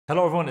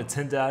Hello everyone, it's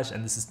Hindash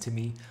and this is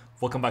Timmy.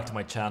 Welcome back to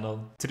my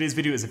channel. Today's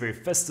video is a very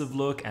festive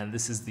look and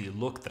this is the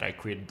look that I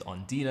created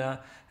on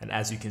Dina. And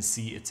as you can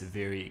see, it's a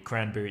very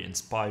cranberry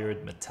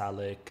inspired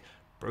metallic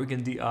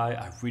burgundy eye.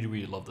 I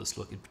really love this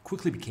look. It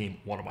quickly became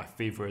one of my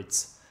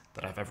favorites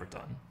that I've ever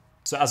done.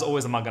 So as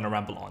always, I'm not gonna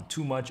ramble on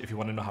too much. If you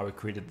wanna know how I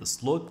created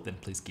this look, then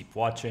please keep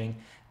watching.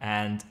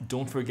 And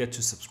don't forget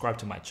to subscribe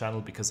to my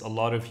channel because a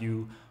lot of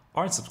you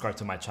aren't subscribed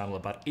to my channel.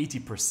 About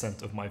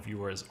 80% of my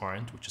viewers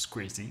aren't, which is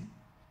crazy.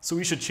 So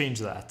we should change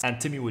that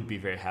and Timmy would be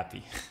very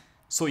happy.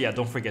 So yeah,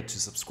 don't forget to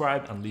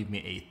subscribe and leave me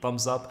a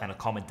thumbs up and a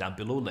comment down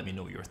below. Let me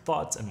know your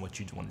thoughts and what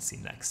you'd want to see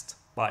next.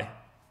 Bye.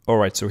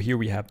 Alright, so here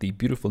we have the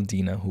beautiful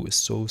Dina who is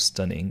so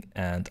stunning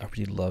and I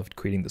really loved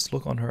creating this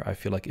look on her. I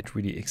feel like it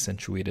really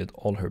accentuated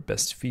all her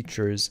best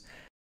features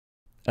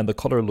and the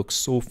color looks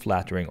so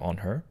flattering on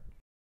her.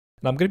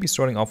 And I'm going to be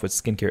starting off with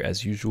skincare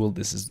as usual.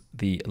 This is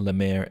the La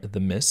Mer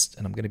The Mist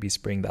and I'm going to be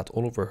spraying that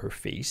all over her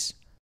face.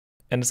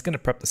 And it's going to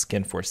prep the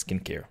skin for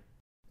skincare.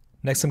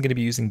 Next, I'm going to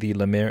be using the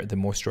La Mer The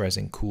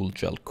Moisturizing Cool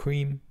Gel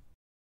Cream.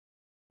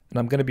 And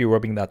I'm going to be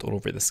rubbing that all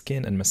over the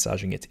skin and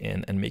massaging it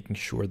in and making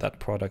sure that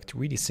product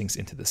really sinks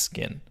into the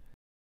skin.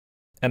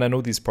 And I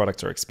know these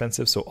products are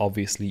expensive, so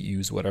obviously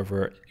use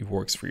whatever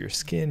works for your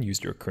skin.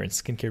 Use your current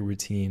skincare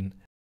routine.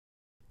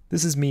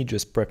 This is me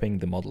just prepping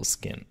the model's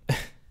skin.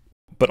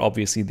 But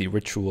obviously the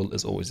ritual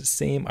is always the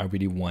same. I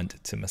really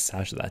want to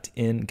massage that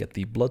in, get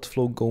the blood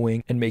flow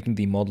going, and making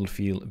the model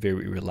feel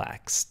very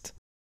relaxed.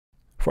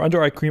 For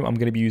under eye cream, I'm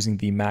going to be using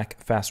the MAC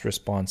Fast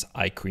Response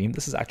Eye Cream.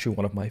 This is actually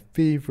one of my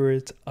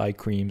favorite eye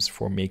creams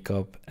for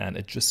makeup and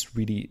it just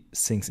really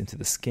sinks into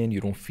the skin.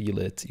 You don't feel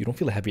it. You don't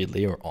feel a heavy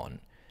layer on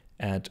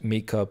and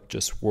makeup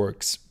just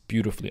works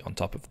beautifully on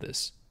top of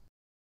this.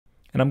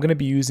 And I'm going to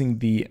be using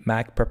the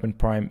MAC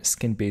Prep+Prime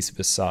Skin Base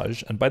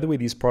Visage. And by the way,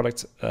 these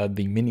products, the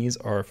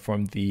minis are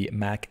from the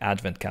MAC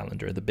Advent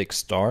Calendar, the big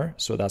star.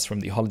 So that's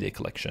from the holiday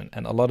collection.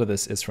 And a lot of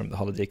this is from the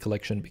holiday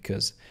collection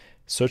because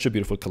such a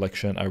beautiful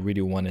collection. I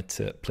really wanted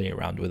to play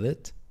around with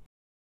it.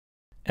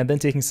 And then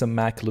taking some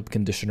MAC lip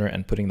conditioner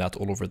and putting that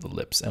all over the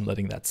lips and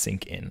letting that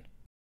sink in.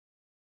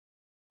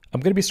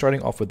 I'm going to be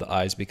starting off with the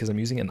eyes because I'm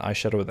using an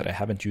eyeshadow that I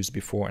haven't used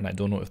before and I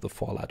don't know if the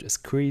fallout is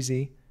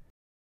crazy.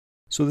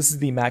 So this is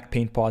the MAC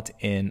Paint Pot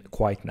in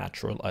Quite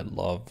Natural. I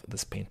love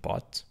this paint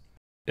pot.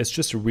 It's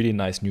just a really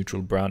nice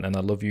neutral brown and I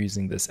love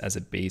using this as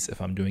a base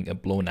if I'm doing a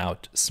blown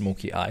out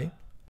smoky eye.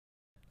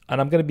 And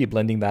I'm going to be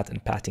blending that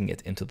and patting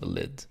it into the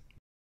lid.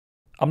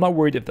 I'm not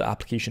worried if the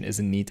application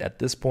isn't neat at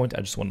this point.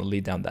 I just want to lay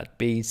down that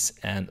base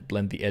and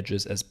blend the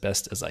edges as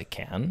best as I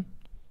can.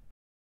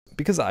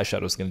 Because the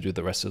eyeshadow is going to do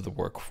the rest of the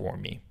work for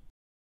me.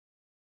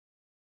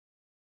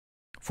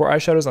 For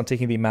eyeshadows, I'm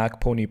taking the MAC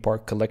Pony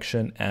Park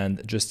collection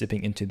and just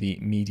dipping into the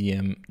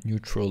medium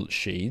neutral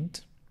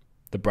shade,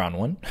 the brown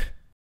one.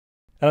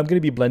 And I'm going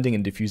to be blending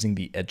and diffusing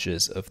the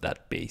edges of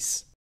that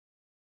base.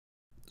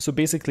 So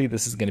basically,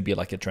 this is going to be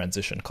like a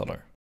transition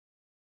color.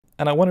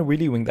 And I want to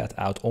really wing that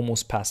out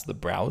almost past the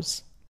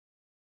brows.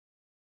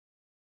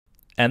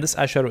 And this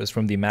eyeshadow is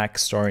from the MAC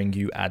Starring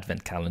You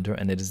Advent Calendar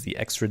and it is the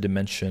Extra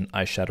Dimension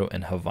Eyeshadow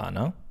in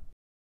Havana.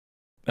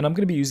 And I'm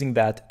going to be using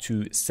that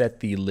to set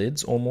the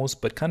lids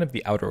almost, but kind of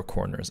the outer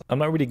corners. I'm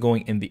not really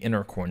going in the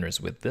inner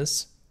corners with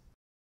this.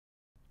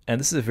 And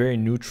this is a very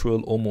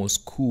neutral,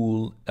 almost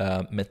cool,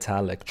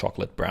 metallic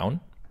chocolate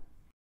brown.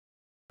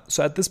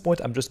 So at this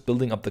point, I'm just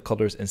building up the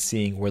colors and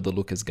seeing where the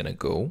look is going to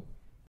go.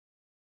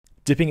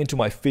 Dipping into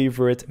my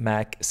favorite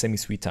MAC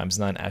Semi-Sweet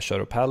x9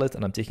 eyeshadow palette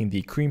and I'm taking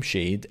the cream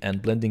shade and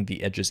blending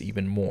the edges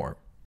even more.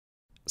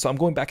 So I'm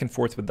going back and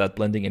forth with that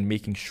blending and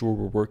making sure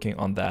we're working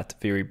on that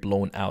very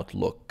blown out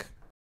look.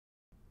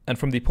 And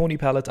from the Pony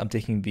palette, I'm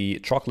taking the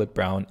chocolate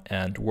brown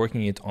and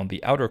working it on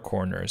the outer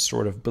corners,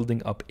 sort of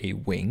building up a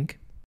wing,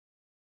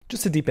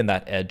 just to deepen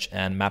that edge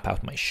and map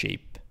out my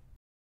shape.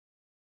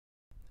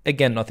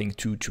 Again, nothing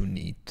too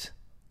neat.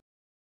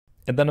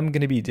 And then I'm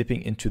going to be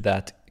dipping into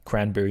that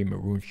cranberry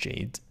maroon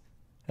shade.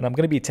 And I'm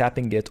going to be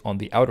tapping it on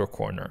the outer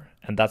corner,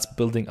 and that's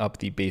building up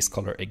the base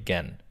color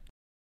again.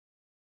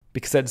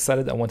 Because I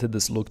decided I wanted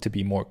this look to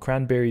be more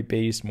cranberry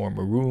based, more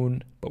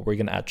maroon, but we're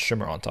going to add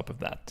shimmer on top of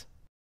that.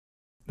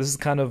 This is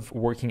kind of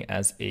working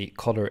as a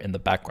color in the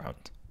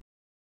background.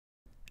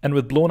 And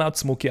with blown out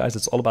smoky eyes,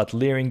 it's all about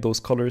layering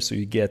those colors so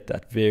you get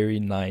that very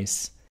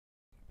nice,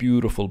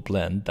 beautiful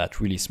blend that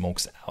really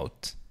smokes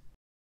out.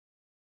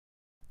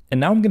 And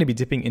now I'm going to be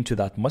dipping into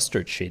that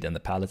mustard shade in the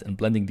palette and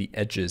blending the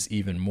edges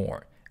even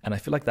more. And I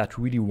feel like that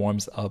really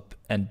warms up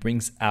and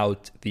brings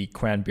out the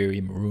cranberry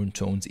maroon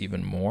tones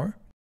even more.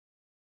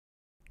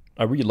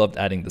 I really loved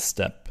adding this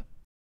step.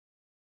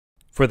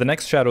 For the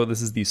next shadow,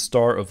 this is the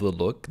star of the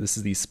look. This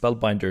is the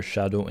Spellbinder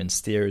shadow in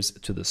Stairs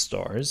to the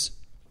Stars.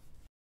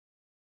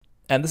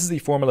 And this is the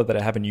formula that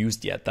I haven't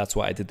used yet. That's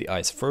why I did the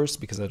eyes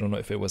first because I don't know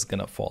if it was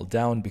going to fall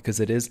down because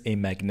it is a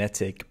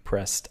magnetic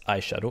pressed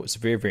eyeshadow. It's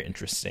very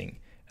interesting.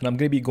 And I'm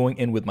going to be going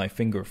in with my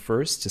finger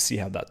first to see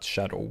how that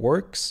shadow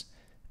works.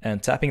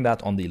 And tapping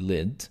that on the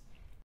lid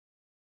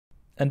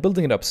and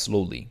building it up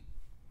slowly,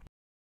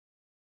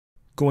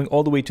 going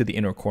all the way to the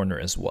inner corner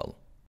as well.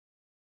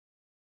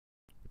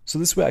 So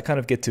this way I kind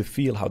of get to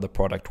feel how the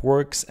product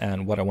works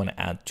and what I want to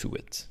add to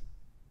it.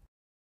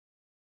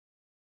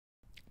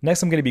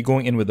 Next, I'm going to be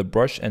going in with a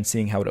brush and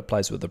seeing how it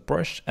applies with the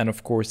brush, and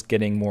of course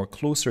getting more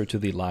closer to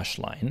the lash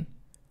line,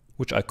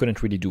 which I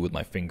couldn't really do with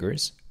my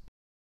fingers,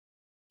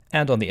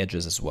 and on the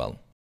edges as well.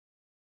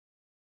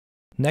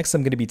 Next,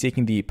 I'm going to be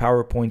taking the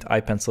PowerPoint eye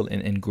pencil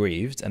in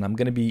Engraved, and I'm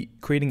going to be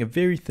creating a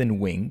very thin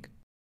wing,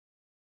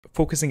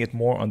 focusing it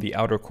more on the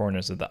outer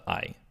corners of the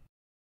eye,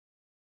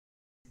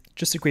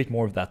 just to create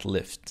more of that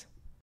lift.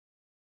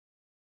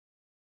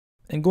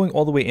 And going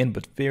all the way in,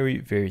 but very,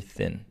 very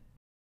thin.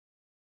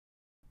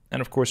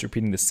 And of course,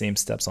 repeating the same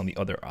steps on the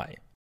other eye.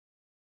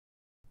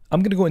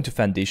 I'm going to go into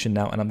foundation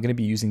now, and I'm going to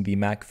be using the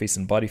MAC Face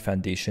and Body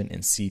Foundation in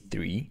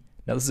C3.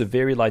 Now this is a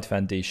very light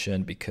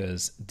foundation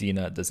because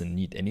Dina doesn't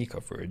need any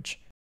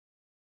coverage.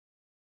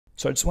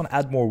 So I just want to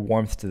add more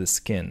warmth to the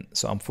skin.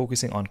 So I'm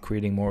focusing on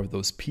creating more of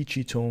those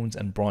peachy tones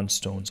and bronze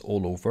tones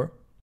all over.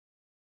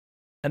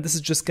 And this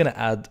is just going to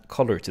add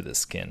color to the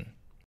skin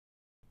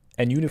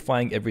and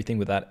unifying everything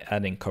without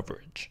adding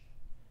coverage.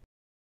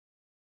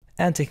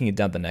 And taking it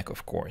down the neck,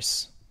 of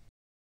course.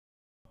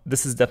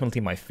 This is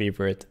definitely my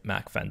favorite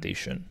MAC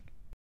foundation.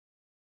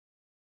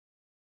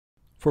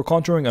 For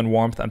contouring and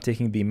warmth, I'm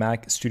taking the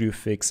MAC Studio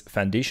Fix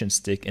foundation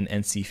stick in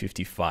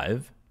NC55.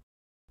 And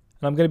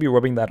I'm going to be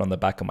rubbing that on the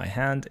back of my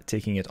hand,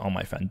 taking it on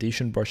my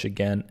foundation brush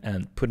again,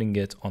 and putting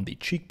it on the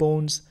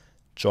cheekbones,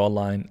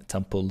 jawline,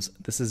 temples.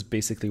 This is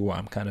basically where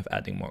I'm kind of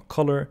adding more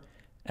color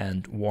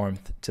and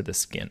warmth to the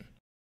skin.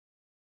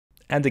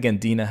 And again,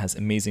 Dina has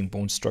amazing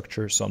bone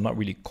structure, so I'm not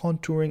really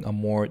contouring, I'm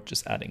more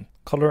just adding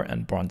color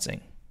and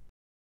bronzing.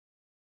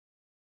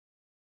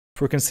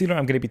 For concealer,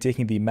 I'm going to be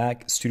taking the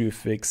MAC Studio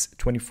Fix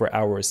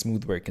 24-Hour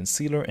Smooth Wear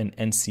Concealer in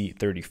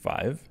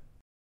NC35.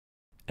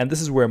 And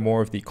this is where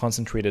more of the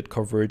concentrated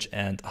coverage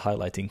and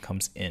highlighting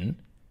comes in.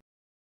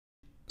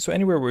 So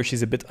anywhere where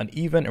she's a bit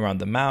uneven around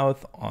the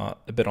mouth,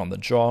 a bit on the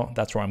jaw,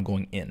 that's where I'm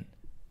going in.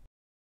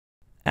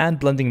 And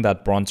blending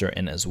that bronzer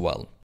in as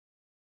well.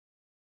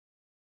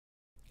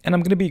 And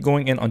I'm going to be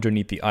going in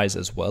underneath the eyes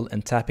as well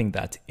and tapping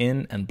that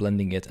in and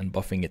blending it and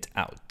buffing it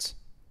out.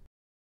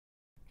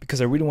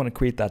 Because I really want to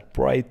create that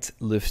bright,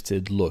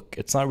 lifted look.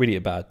 It's not really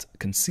about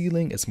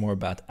concealing, it's more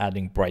about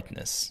adding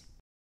brightness.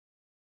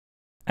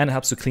 And it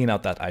helps to clean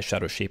out that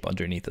eyeshadow shape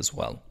underneath as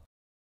well.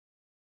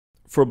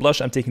 For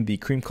blush, I'm taking the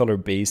cream color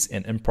base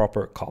in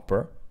Improper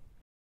Copper.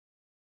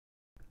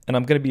 And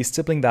I'm going to be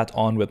stippling that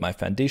on with my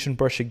foundation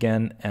brush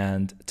again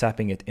and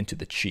tapping it into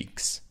the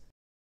cheeks.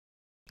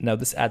 Now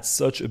this adds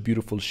such a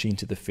beautiful sheen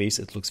to the face.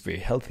 It looks very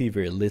healthy,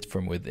 very lit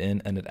from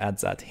within, and it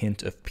adds that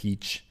hint of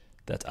peach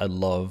that I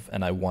love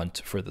and I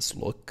want for this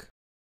look.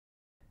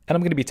 And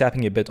I'm going to be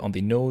tapping a bit on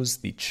the nose,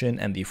 the chin,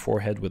 and the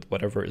forehead with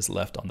whatever is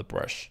left on the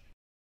brush.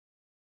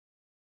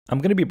 I'm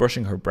going to be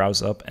brushing her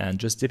brows up and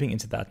just dipping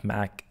into that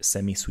MAC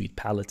Semi-Sweet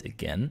palette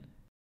again.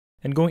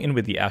 And going in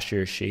with the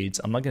ashier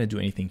shades. I'm not going to do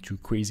anything too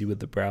crazy with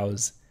the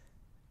brows.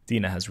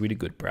 Dina has really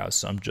good brows,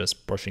 so I'm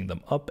just brushing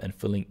them up and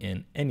filling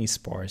in any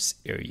sparse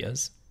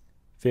areas.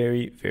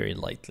 Very, very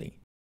lightly.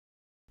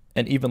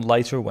 And even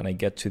lighter when I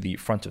get to the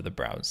front of the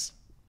brows.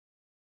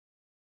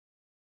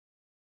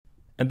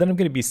 And then I'm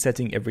going to be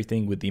setting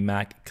everything with the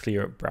MAC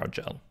Clear Brow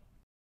Gel.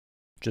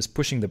 Just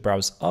pushing the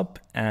brows up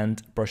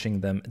and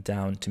brushing them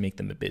down to make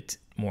them a bit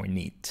more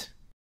neat.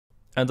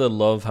 And I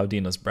love how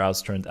Dina's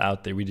brows turned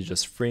out. They really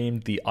just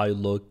framed the eye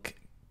look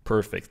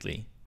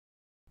perfectly.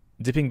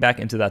 Dipping back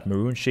into that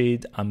maroon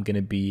shade, I'm going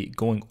to be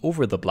going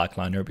over the black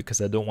liner because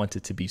I don't want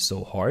it to be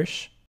so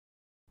harsh.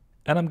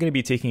 And I'm going to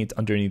be taking it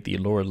underneath the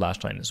lower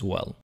lash line as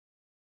well.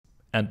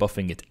 And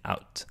buffing it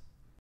out.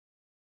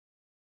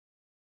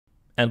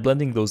 And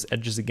blending those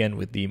edges again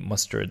with the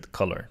mustard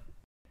color,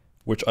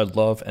 which I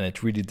love, and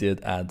it really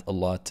did add a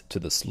lot to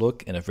this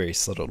look in a very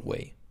subtle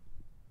way.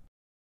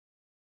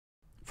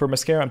 For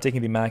mascara, I'm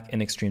taking the MAC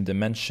in Extreme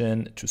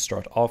Dimension to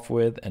start off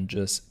with and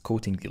just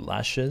coating the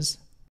lashes.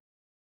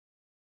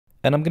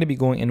 And I'm going to be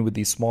going in with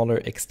the smaller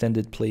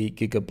Extended Play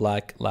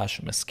Gigablack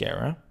Lash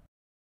Mascara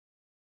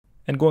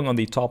and going on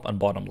the top and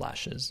bottom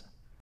lashes.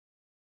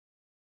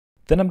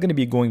 Then I'm going to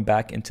be going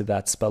back into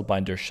that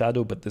Spellbinder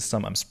shadow, but this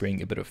time I'm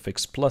spraying a bit of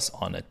Fix Plus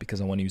on it because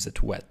I want to use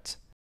it wet.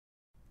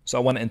 So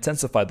I want to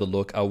intensify the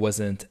look. I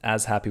wasn't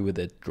as happy with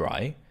it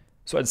dry,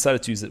 so I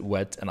decided to use it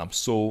wet, and I'm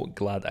so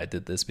glad I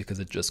did this because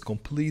it just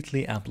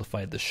completely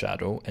amplified the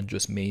shadow and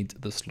just made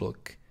this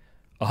look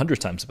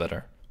 100 times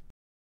better.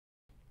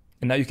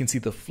 And now you can see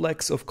the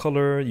flecks of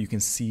color, you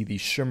can see the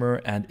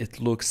shimmer, and it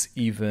looks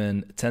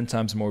even 10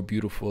 times more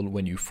beautiful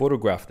when you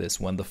photograph this.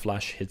 When the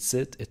flash hits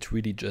it, it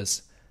really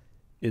just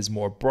is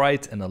more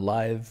bright and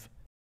alive.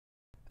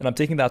 And I'm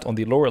taking that on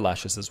the lower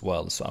lashes as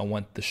well, so I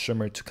want the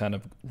shimmer to kind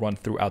of run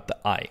throughout the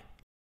eye.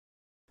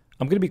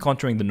 I'm going to be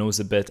contouring the nose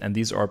a bit, and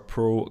these are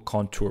Pro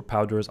Contour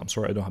Powders. I'm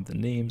sorry I don't have the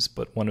names,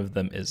 but one of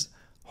them is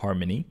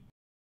Harmony.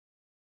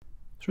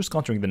 So just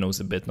contouring the nose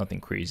a bit, nothing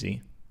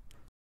crazy.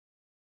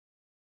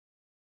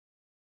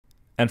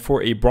 And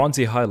for a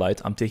bronzy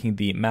highlight, I'm taking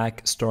the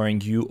MAC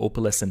Starring You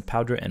Opalescent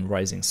Powder and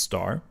Rising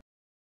Star.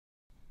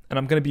 And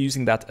I'm going to be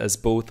using that as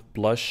both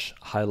blush,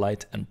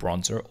 highlight, and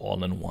bronzer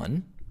all in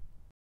one.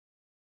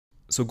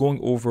 So going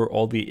over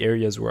all the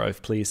areas where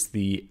I've placed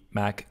the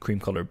MAC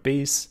cream color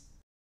base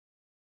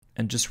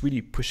and just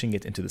really pushing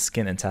it into the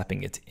skin and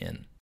tapping it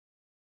in.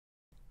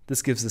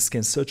 This gives the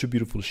skin such a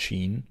beautiful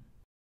sheen.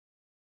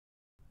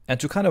 And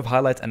to kind of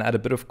highlight and add a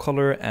bit of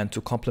color and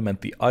to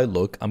complement the eye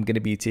look, I'm going to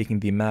be taking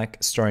the MAC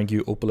Starring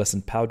You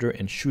Opalescent Powder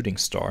in Shooting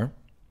Star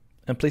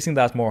and placing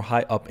that more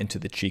high up into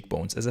the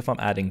cheekbones as if I'm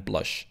adding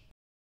blush.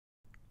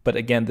 But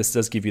again, this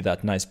does give you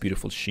that nice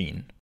beautiful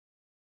sheen.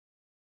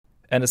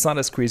 And it's not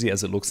as crazy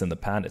as it looks in the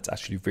pan, it's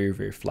actually very,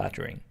 very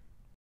flattering.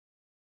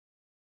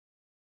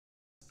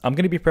 I'm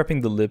going to be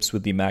prepping the lips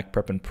with the MAC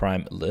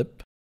Prep+Prime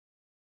lip.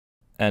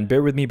 And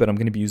bear with me, but I'm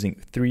going to be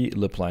using 3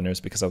 lip liners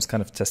because I was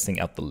kind of testing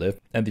out the lip.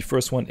 And the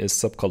first one is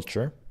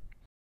Subculture.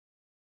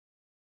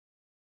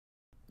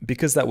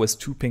 Because that was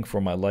too pink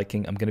for my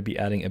liking, I'm going to be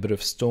adding a bit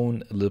of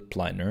Stone lip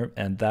liner,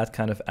 and that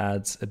kind of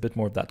adds a bit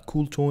more of that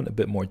cool tone, a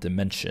bit more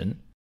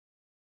dimension.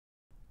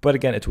 But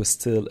again, it was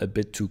still a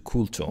bit too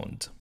cool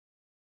toned.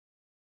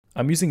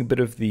 I'm using a bit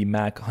of the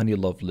MAC Honey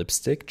Love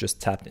lipstick, just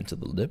tapped into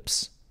the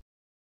lips.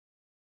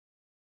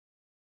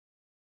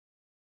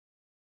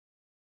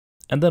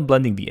 And then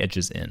blending the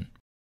edges in.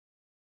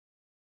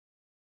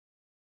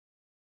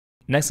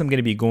 Next, I'm going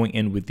to be going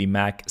in with the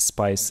MAC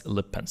Spice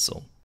lip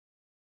pencil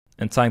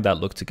and tying that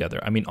look together.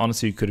 I mean,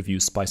 honestly, you could have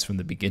used Spice from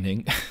the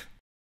beginning.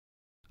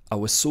 I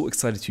was so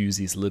excited to use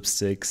these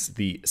lipsticks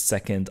the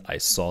second I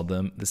saw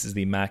them. This is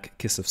the MAC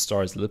Kiss of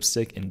Stars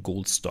lipstick in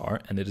Gold Star,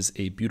 and it is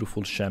a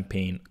beautiful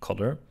champagne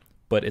color,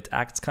 but it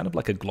acts kind of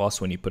like a gloss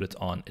when you put it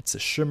on. It's a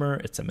shimmer,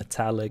 it's a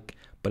metallic,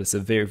 but it's a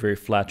very, very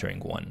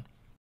flattering one.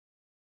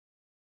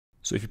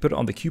 So if you put it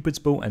on the Cupid's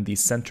bow and the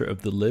center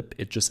of the lip,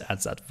 it just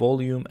adds that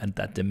volume and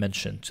that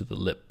dimension to the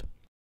lip.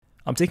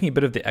 I'm taking a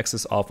bit of the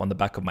excess off on the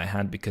back of my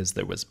hand because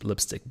there was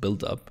lipstick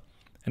buildup,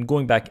 and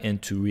going back in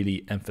to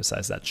really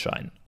emphasize that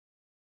shine.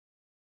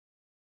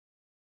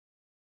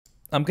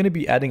 I'm going to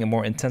be adding a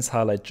more intense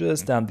highlight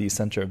just down the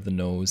center of the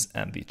nose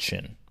and the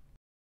chin.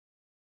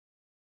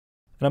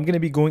 And I'm going to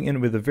be going in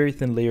with a very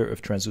thin layer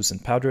of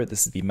translucent powder.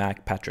 This is the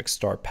MAC Patrick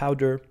Star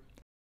powder.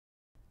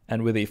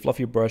 And with a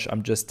fluffy brush,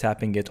 I'm just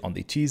tapping it on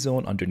the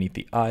T-zone underneath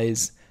the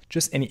eyes,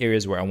 just any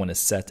areas where I want to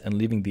set, and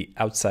leaving the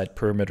outside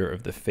perimeter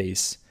of the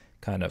face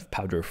kind of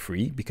powder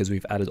free because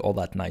we've added all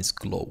that nice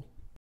glow.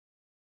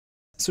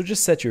 So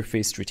just set your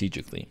face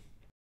strategically.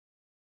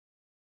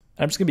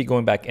 I'm just going to be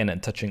going back in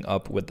and touching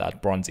up with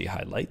that bronzy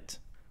highlight.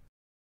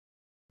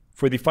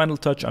 For the final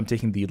touch, I'm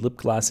taking the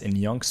Lipglass in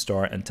Young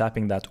Star and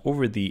tapping that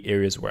over the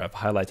areas where I've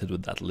highlighted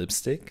with that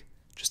lipstick,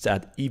 just to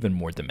add even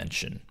more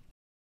dimension.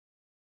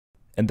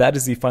 And that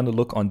is the final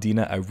look on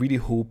Dina. I really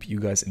hope you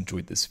guys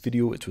enjoyed this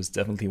video. It was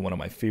definitely one of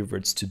my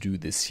favorites to do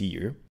this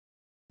year.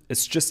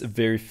 It's just a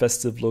very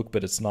festive look,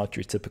 but it's not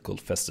your typical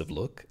festive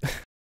look.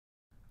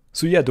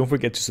 So yeah, don't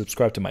forget to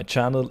subscribe to my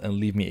channel and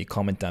leave me a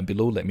comment down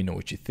below. Let me know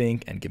what you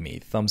think and give me a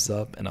thumbs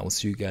up, and I will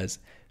see you guys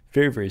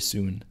very, very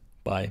soon.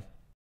 Bye.